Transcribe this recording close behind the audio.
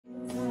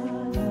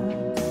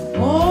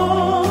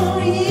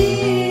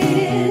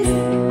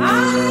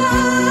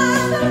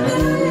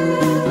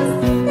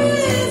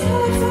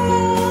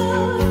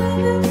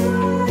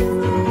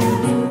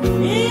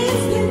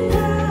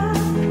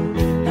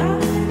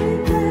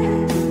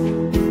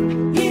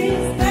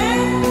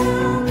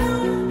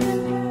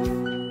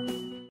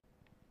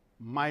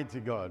mighty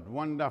God,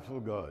 wonderful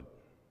God,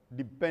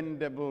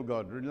 dependable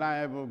God,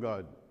 reliable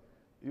God.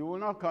 You will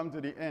not come to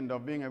the end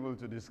of being able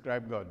to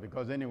describe God,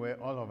 because anyway,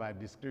 all of our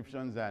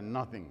descriptions are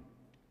nothing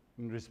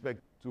in respect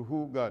to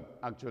who God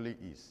actually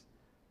is.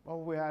 But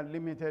we are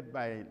limited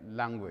by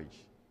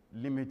language,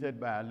 limited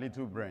by our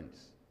little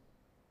brains.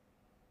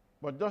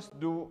 But just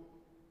do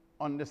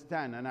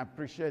understand and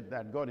appreciate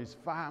that God is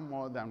far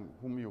more than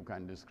whom you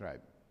can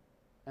describe.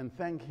 And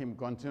thank him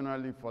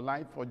continually for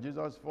life, for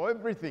Jesus, for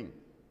everything.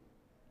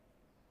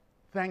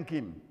 Thank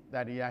him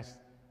that he has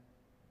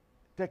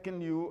taken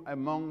you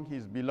among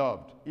his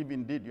beloved, if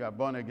indeed you are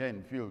born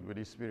again, filled with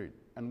his Spirit,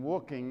 and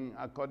walking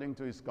according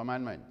to his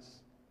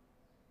commandments.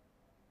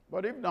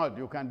 But if not,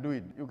 you can do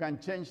it. You can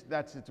change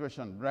that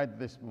situation right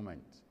this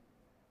moment.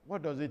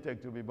 What does it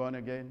take to be born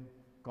again?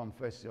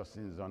 Confess your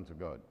sins unto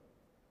God.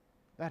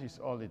 That is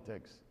all it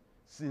takes.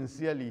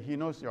 Sincerely, he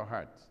knows your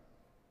heart.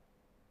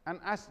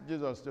 And ask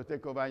Jesus to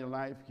take over your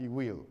life, he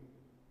will.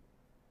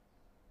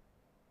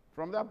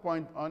 From that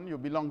point on, you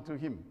belong to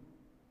him.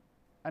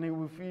 And he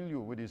will fill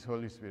you with his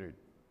Holy Spirit.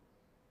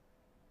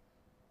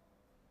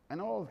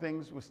 And all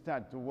things will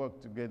start to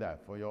work together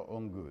for your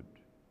own good.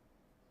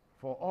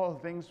 For all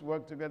things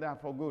work together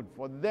for good,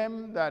 for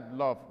them that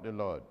love the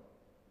Lord,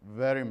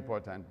 very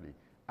importantly,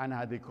 and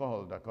are they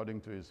called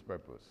according to his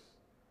purpose.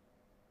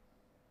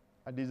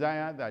 I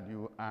desire that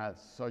you are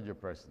such a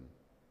person,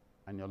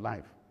 and your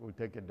life will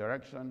take a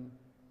direction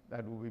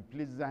that will be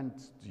pleasant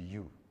to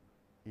you.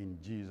 In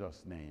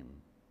Jesus' name,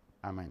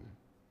 amen.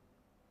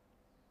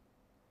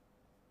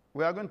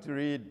 We are going to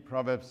read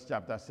Proverbs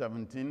chapter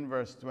 17,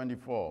 verse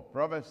 24.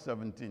 Proverbs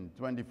 17,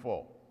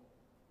 24.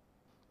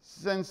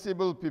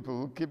 Sensible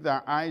people keep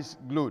their eyes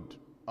glued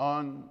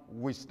on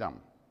wisdom,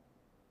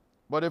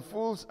 but a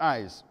fool's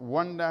eyes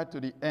wander to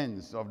the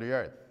ends of the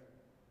earth.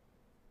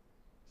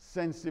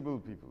 Sensible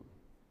people,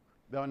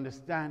 they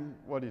understand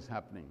what is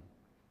happening.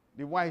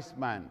 The wise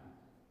man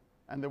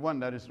and the one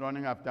that is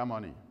running after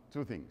money,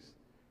 two things.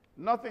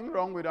 Nothing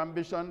wrong with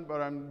ambition, but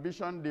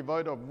ambition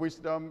devoid of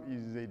wisdom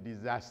is a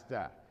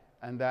disaster.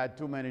 And there are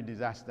too many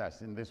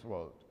disasters in this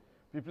world.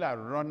 People are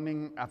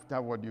running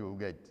after what you will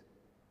get.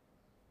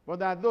 But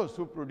there are those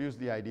who produce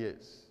the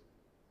ideas.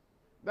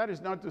 That is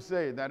not to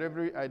say that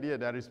every idea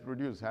that is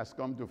produced has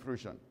come to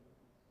fruition.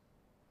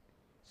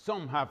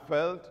 Some have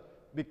failed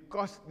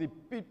because the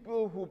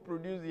people who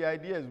produce the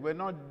ideas were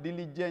not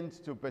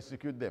diligent to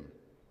persecute them.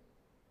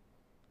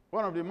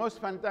 One of the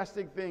most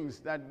fantastic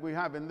things that we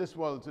have in this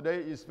world today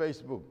is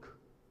Facebook.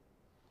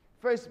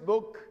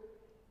 Facebook,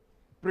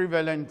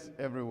 prevalent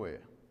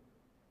everywhere.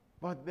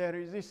 But there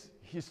is this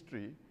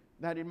history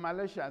that in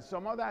Malaysia,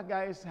 some other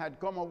guys had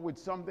come up with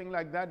something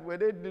like that. Were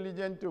they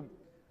diligent to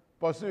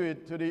pursue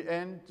it to the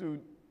end, to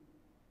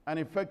an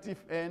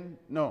effective end?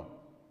 No.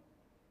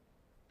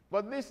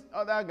 But this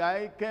other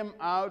guy came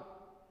out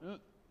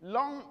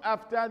long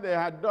after they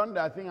had done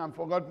that thing and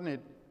forgotten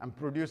it and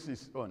produced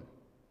his own.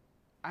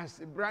 As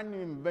a brand new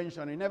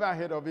invention. He never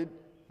heard of it,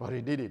 but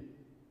he did it.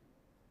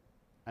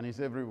 And it's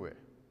everywhere.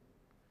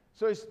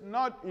 So it's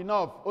not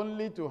enough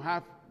only to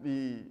have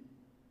the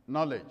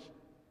knowledge.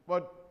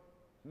 But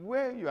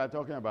where you are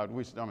talking about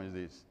wisdom is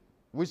this.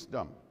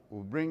 Wisdom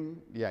will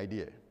bring the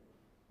idea.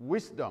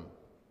 Wisdom.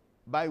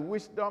 By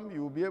wisdom,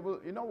 you will be able,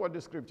 you know what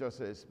the scripture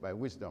says? By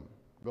wisdom.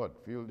 God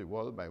filled the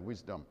world by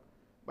wisdom.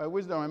 By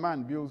wisdom, a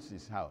man builds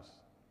his house.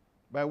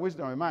 By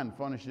wisdom, a man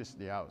furnishes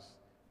the house.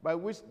 By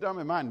wisdom,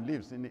 a man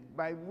lives in it.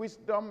 By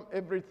wisdom,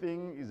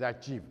 everything is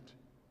achieved.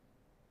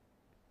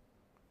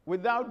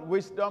 Without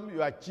wisdom,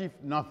 you achieve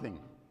nothing.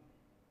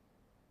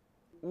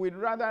 We'd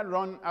rather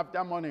run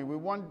after money. We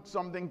want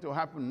something to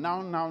happen now,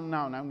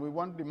 and we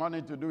want the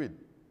money to do it.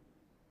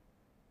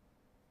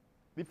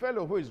 The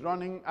fellow who is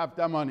running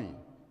after money,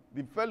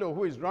 the fellow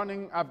who is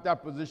running after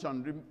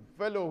position, the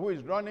fellow who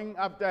is running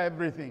after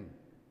everything,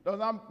 does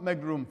not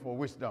make room for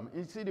wisdom.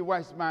 You see the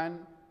wise man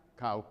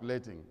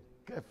calculating,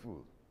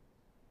 careful,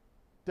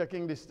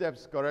 taking the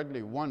steps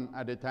correctly, one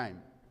at a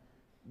time.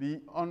 The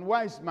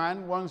unwise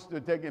man wants to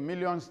take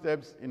 1,000,000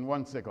 steps in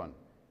 1 second.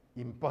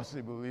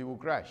 Impossible, he will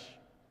crash.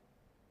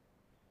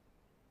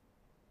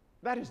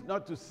 That is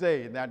not to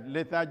say that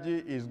lethargy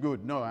is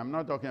good. No, I'm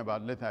not talking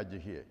about lethargy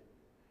here.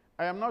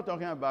 I am not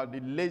talking about the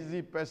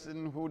lazy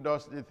person who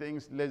does the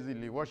things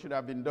lazily. What should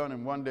have been done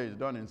in 1 day is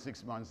done in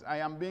 6 months. I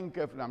am being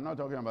careful. I'm not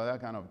talking about that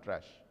kind of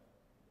trash.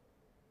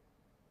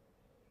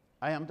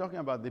 I am talking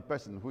about the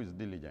person who is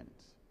diligent,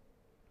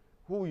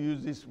 who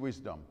uses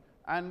wisdom.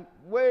 And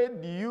where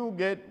do you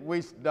get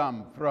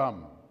wisdom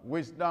from?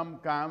 Wisdom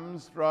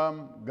comes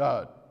from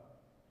God.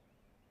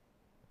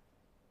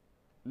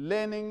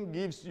 Learning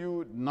gives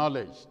you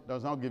knowledge,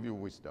 does not give you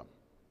wisdom.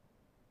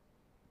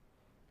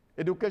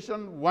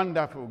 Education,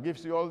 wonderful,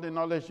 gives you all the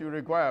knowledge you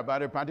require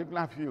about a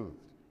particular field.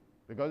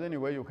 Because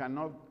anyway, you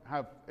cannot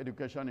have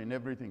education in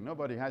everything.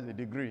 Nobody has a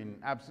degree in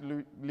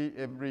absolutely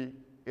every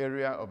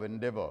area of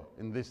endeavor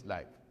in this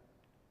life.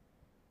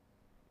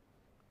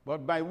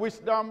 But by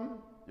wisdom,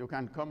 you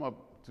can come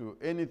up to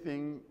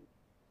anything,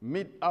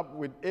 meet up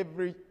with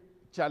every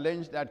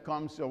challenge that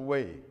comes your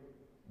way.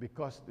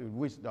 because the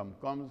wisdom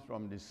comes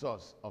from the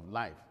source of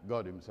life,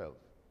 God himself.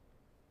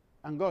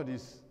 And God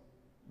is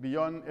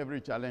beyond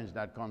every challenge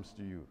that comes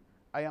to you.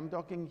 I am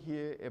talking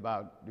here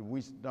about the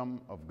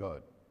wisdom of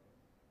God.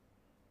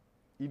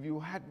 If you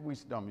had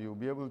wisdom, you'll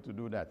be able to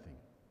do that thing.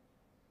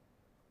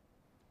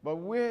 But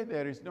where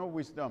there is no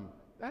wisdom,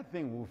 that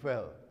thing will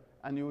fail.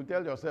 And you will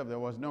tell yourself there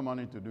was no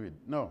money to do it.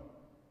 No.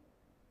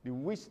 The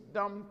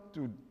wisdom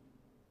to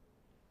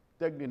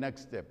take the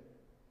next step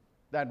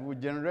that will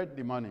generate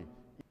the money.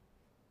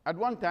 At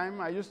one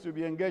time, I used to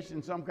be engaged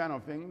in some kind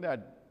of thing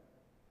that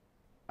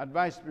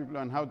advised people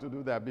on how to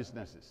do their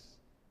businesses.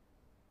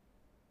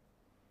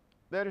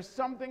 There is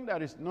something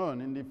that is known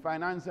in the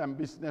finance and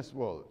business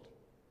world.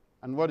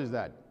 And what is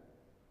that?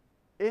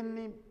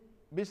 Any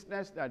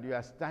business that you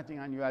are starting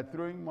and you are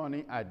throwing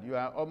money at, you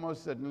are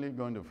almost certainly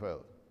going to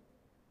fail.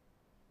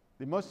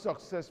 The most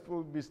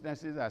successful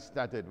businesses are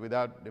started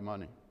without the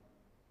money,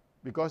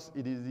 because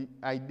it is the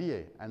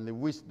idea and the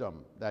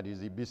wisdom that is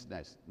the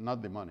business,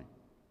 not the money.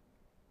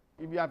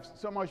 If you have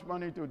so much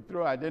money to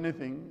throw at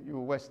anything, you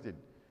waste it.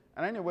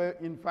 And anyway,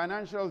 in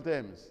financial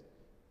terms,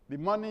 the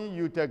money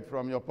you take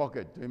from your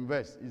pocket to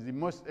invest is the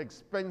most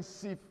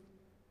expensive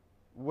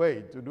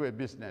way to do a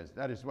business.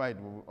 That is why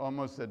it will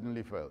almost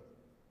certainly fail.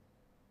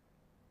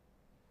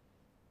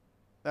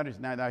 That is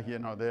neither here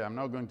nor there. I'm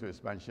not going to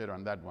expatiate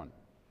on that one.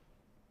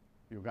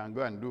 You can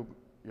go and do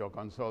your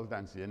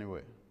consultancy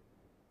anyway.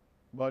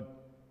 But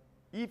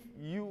if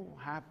you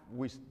have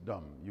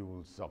wisdom, you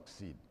will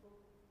succeed.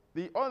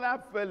 The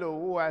other fellow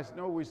who has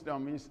no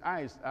wisdom, his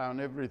eyes are on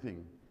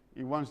everything.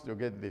 He wants to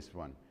get this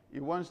one. He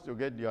wants to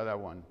get the other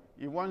one.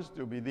 He wants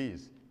to be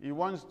this. He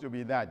wants to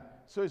be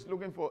that. So he's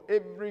looking for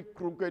every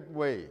crooked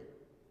way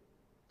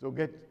to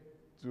get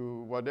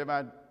to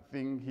whatever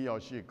thing he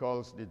or she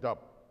calls the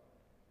top.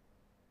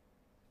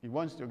 He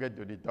wants to get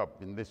to the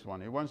top in this one.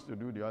 He wants to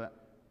do the other.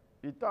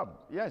 The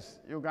top, yes,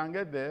 you can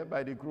get there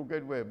by the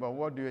crooked way, but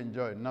what do you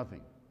enjoy?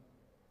 Nothing.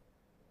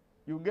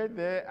 You get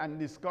there and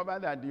discover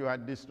that you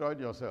had destroyed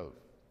yourself.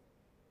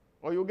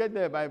 Or you get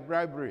there by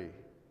bribery.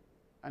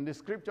 And the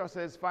scripture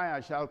says, fire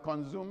shall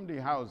consume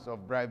the house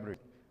of bribery.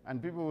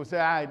 And people will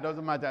say, it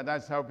doesn't matter,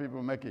 that's how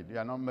people make it. You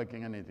are not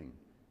making anything.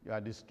 You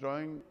are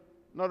destroying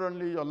not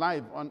only your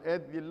life on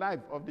earth, the life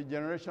of the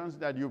generations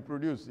that you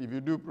produce, if you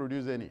do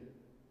produce any.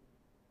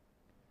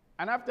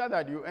 And after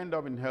that, you end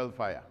up in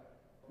hellfire.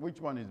 Which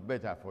one is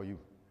better for you?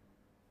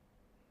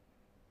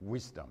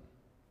 Wisdom.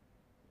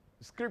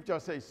 Scripture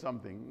says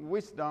something.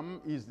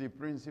 Wisdom is the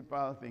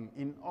principal thing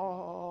in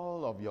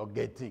all of your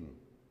getting.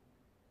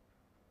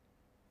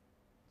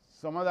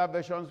 Some other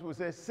versions will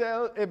say,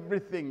 sell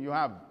everything you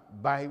have,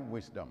 buy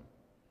wisdom.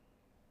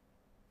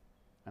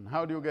 And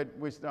how do you get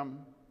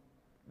wisdom?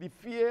 The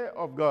fear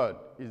of God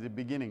is the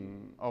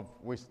beginning of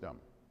wisdom.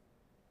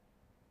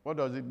 What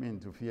does it mean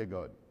to fear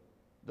God?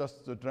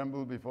 Just to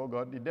tremble before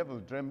God? The devil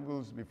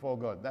trembles before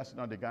God. That's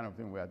not the kind of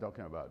thing we are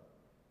talking about.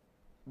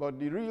 But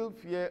the real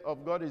fear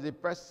of God is a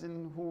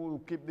person who will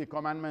keep the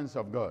commandments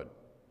of God.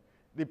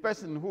 The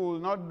person who will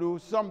not do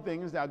some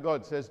things that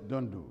God says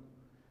don't do.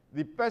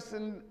 The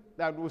person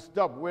that will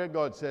stop where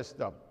God says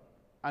stop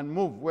and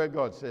move where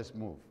God says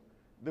move.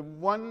 The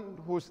one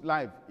whose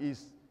life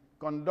is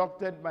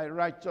conducted by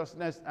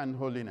righteousness and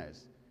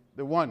holiness.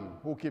 The one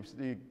who keeps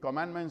the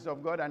commandments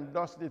of God and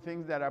does the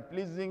things that are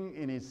pleasing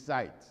in his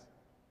sight.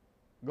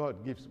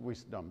 God gives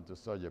wisdom to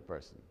such a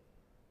person.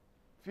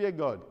 Fear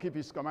God, keep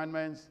his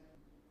commandments.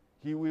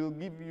 He will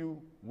give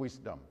you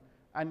wisdom.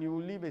 And you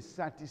will live a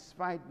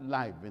satisfied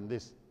life in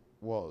this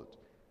world.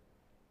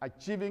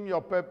 Achieving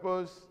your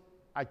purpose,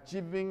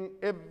 achieving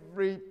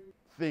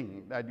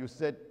everything that you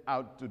set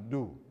out to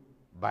do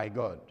by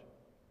God.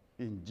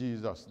 In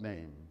Jesus'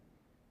 name,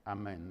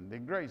 amen. The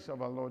grace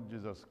of our Lord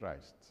Jesus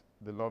Christ,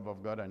 the love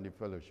of God, and the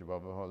fellowship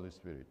of the Holy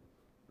Spirit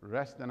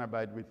rest and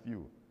abide with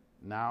you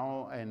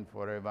now and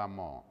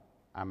forevermore.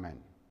 Amen.